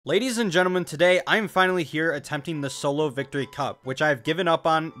Ladies and gentlemen, today I'm finally here attempting the solo victory cup, which I've given up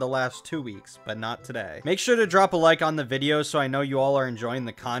on the last 2 weeks, but not today. Make sure to drop a like on the video so I know you all are enjoying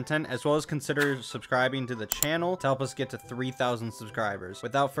the content, as well as consider subscribing to the channel to help us get to 3,000 subscribers.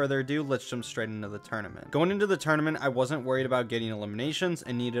 Without further ado, let's jump straight into the tournament. Going into the tournament, I wasn't worried about getting eliminations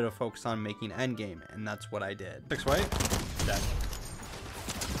and needed to focus on making endgame, and that's what I did. 6 white, dead.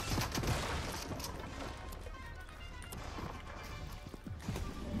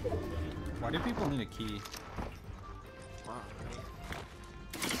 Why do people need a key?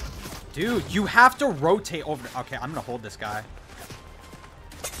 Dude, you have to rotate over. Okay, I'm gonna hold this guy.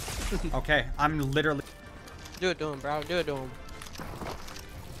 Okay, I'm literally. Do it to him, bro. Do it to him.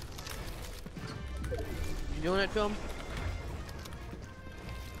 You doing it to him?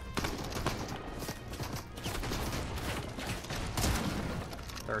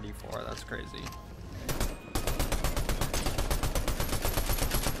 $34. That's crazy.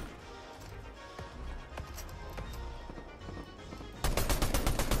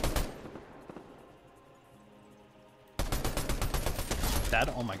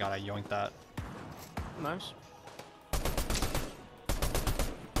 Dead? Oh my god, I yoinked that. Nice.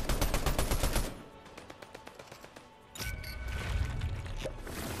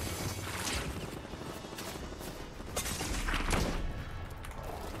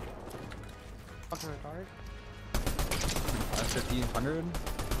 Fucking retarded. 1500.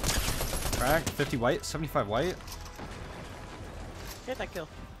 Crack. 50 white. 75 white. Get that kill.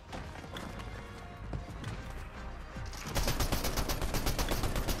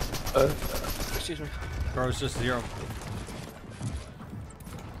 Excuse me. Bro, it's just 0.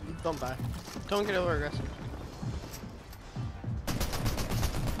 Don't die. Don't get over aggressive.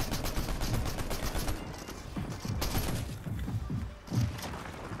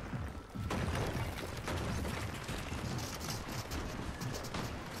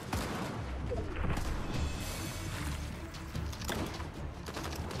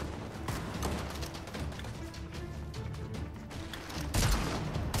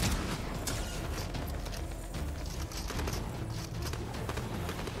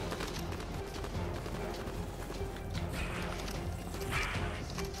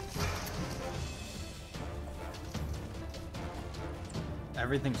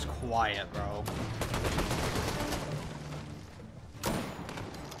 Everything's quiet, bro.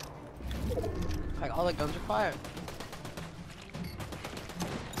 Like all the guns are quiet.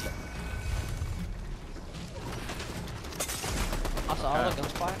 Also, all the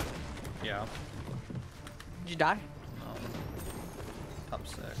guns quiet. Yeah. Did you die? No. Top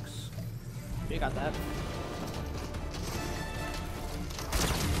 6. You got that.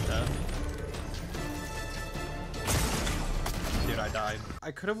 Dead. Dude, I died. I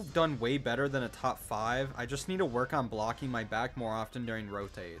could have done way better than a top 5. I just need to work on blocking my back more often during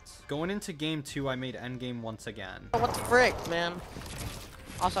rotates. Going into game 2, I made endgame once again. Oh, what the frick, man?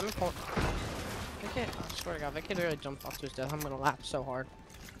 Also, I'm in court. I swear to God, if I could really jump off to his death, I'm gonna laugh so hard.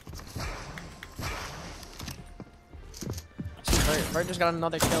 See, Bird just got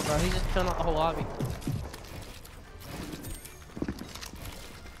another kill, bro. He's just killing out the whole lobby.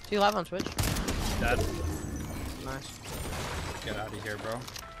 Is he live on Twitch? Dead. Nice. Get out of here, bro.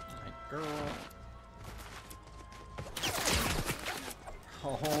 My girl.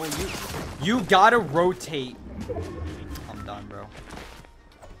 Oh, you gotta rotate. I'm done, bro.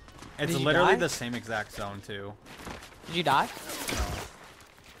 It's literally the same exact zone, too. Did you die? No.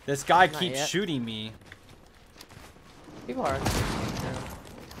 This guy Not keeps yet. shooting me. People are.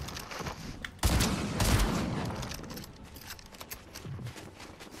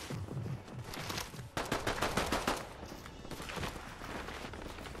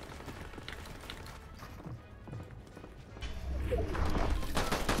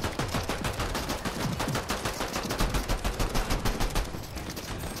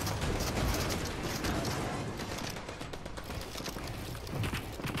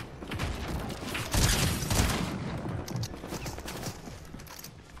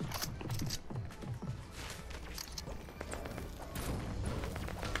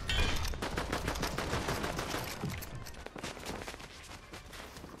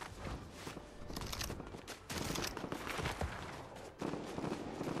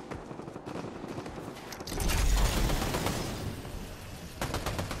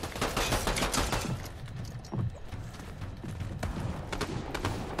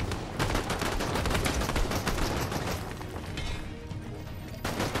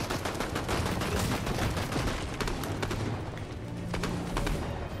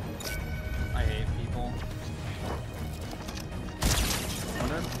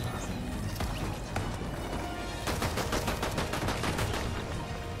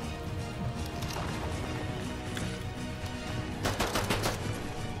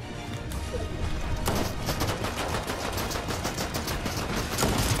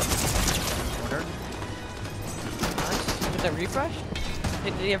 Is that refresh?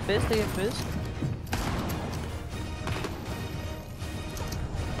 Did he have fizz? Did he have fizz?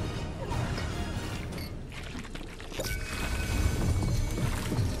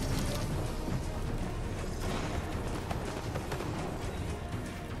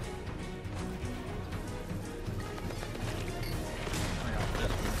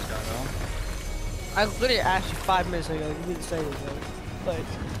 I literally asked you 5 minutes ago, you didn't say anything. Like,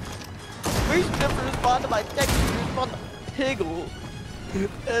 we should never respond to my text, you respond to Piggle.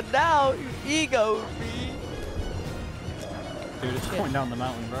 And now, you ego me. Dude, it's going down the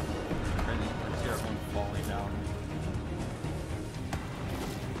mountain, bro. Crazy. I see everyone falling down.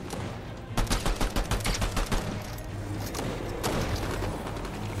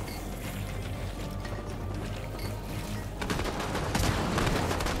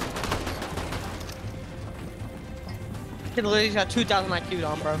 Kid literally got 2,000 IQ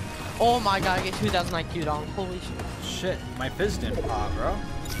on, bro. Oh my god, I get 2,000 IQ on. Holy shit. Shit, my fizz didn't pop, bro.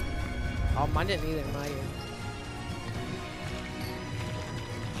 Oh, mine didn't either, mine.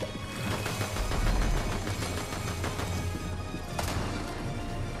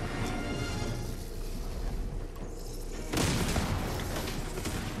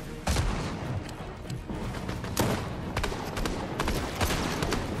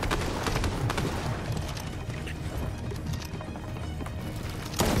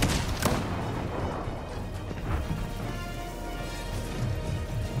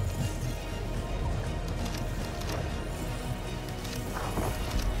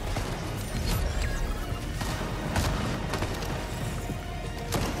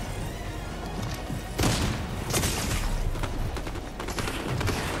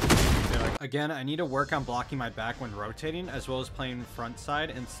 Again, I need to work on blocking my back when rotating, as well as playing front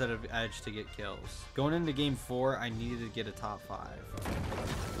side instead of edge to get kills. Going into game 4, I needed to get a top 5.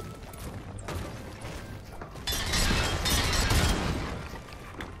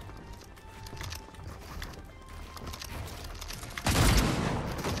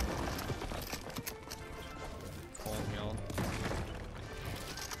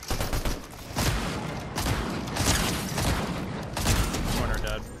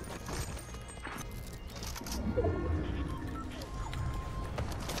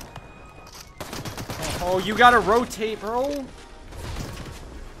 Oh, you gotta rotate, bro.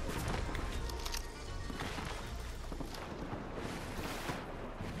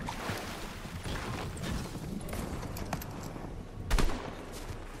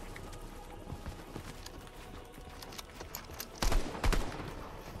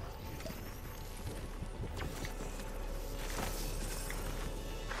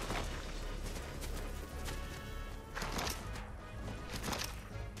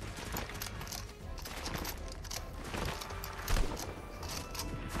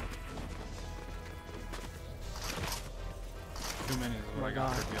 Too many is what I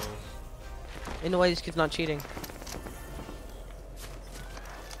got for kills. In the way, this kid's not cheating.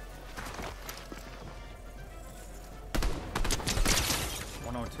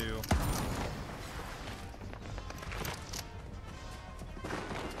 102.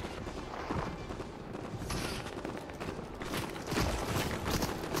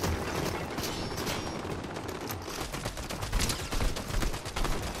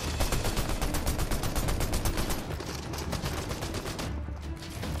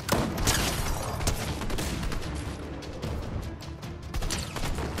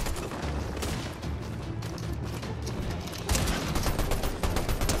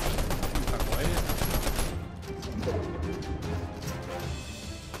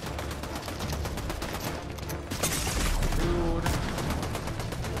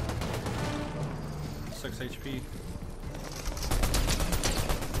 HP.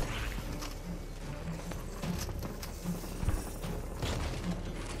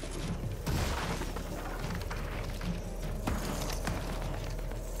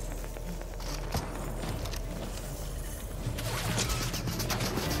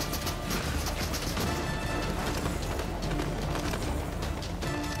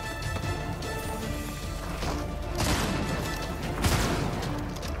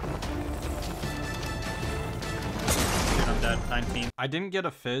 Dead, 19. I didn't get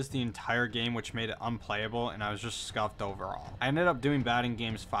a fizz the entire game, which made it unplayable, and I was just scuffed overall. I ended up doing bad in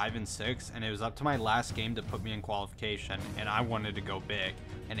games 5 and 6, and it was up to my last game to put me in qualification, and I wanted to go big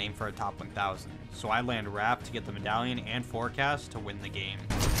and aim for a top 1000. So I land Wrap to get the medallion and forecast to win the game.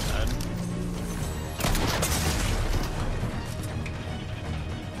 Dead.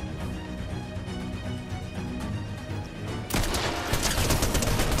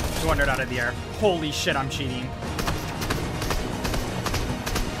 $200 out of the air. Holy shit, I'm cheating.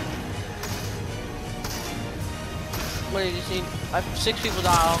 What did you see? I have 6 people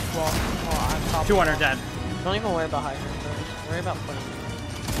die off while I'm top. 200 dead. Don't even worry about high ground, bro. Just worry about putting.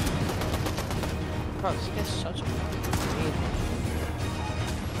 Bro, this guy's such a idiot.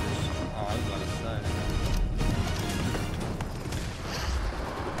 Oh, I was about to say.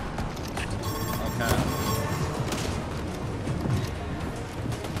 Okay.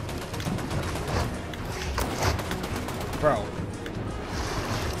 Bro.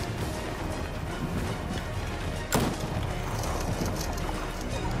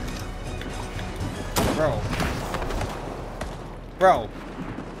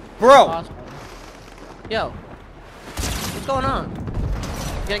 Bro. Awesome. Yo. What's going on?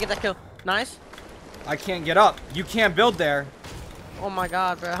 You gotta get that kill. Nice. I can't get up. You can't build there. Oh my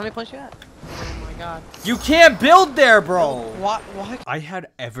god, bro. How many points you at? Oh my god. You can't build there, bro. What? I had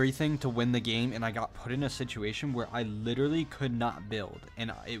everything to win the game, and I got put in a situation where I literally could not build,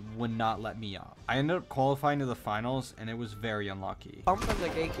 and it would not let me up. I ended up qualifying to the finals, and it was very unlucky. Pump or the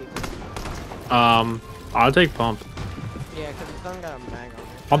gatekeeper? I'll take pump. Yeah, because it's done got a mag on it.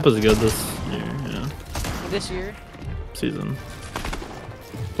 Pump is good this year, yeah. This year? Season.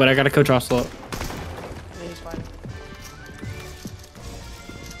 Wait, I got a coach Ocelot. Yeah, he's fine.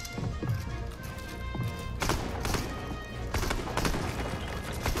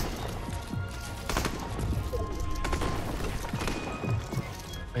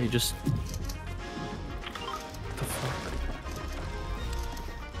 He just... What the fuck?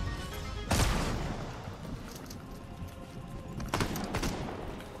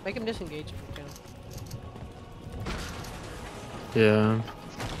 Make him disengage if you can. Yeah.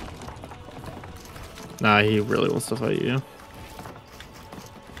 Nah, he really wants to fight you.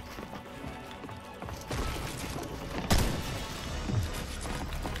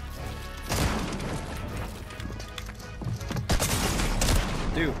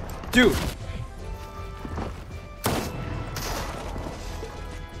 Dude.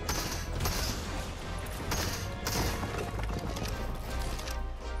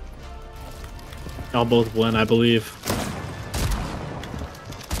 Y'all both win, I believe.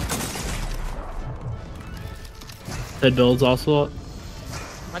 Head builds Ocelot.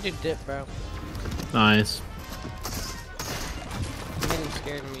 I do dip, bro. Nice. I'm getting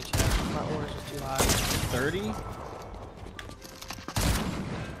scared of me, chat. My AORUS is too high. 30?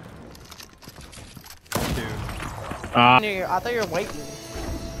 Dude. I thought you were waiting.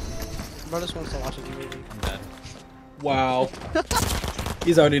 Bro, this wants to watch a movie. I'm dead. Wow.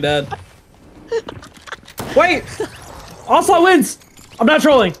 He's already dead. Wait! Ocelot wins! I'm not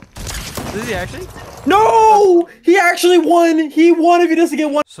trolling. Is he actually? No! He actually won! He won if he doesn't get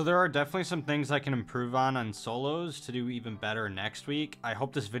one. So there are definitely some things I can improve on solos to do even better next week. I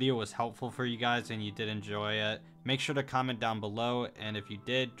hope this video was helpful for you guys and you did enjoy it. Make sure to comment down below, and if you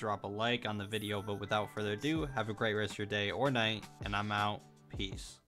did, drop a like on the video. But without further ado, have a great rest of your day or night, and I'm out. Peace.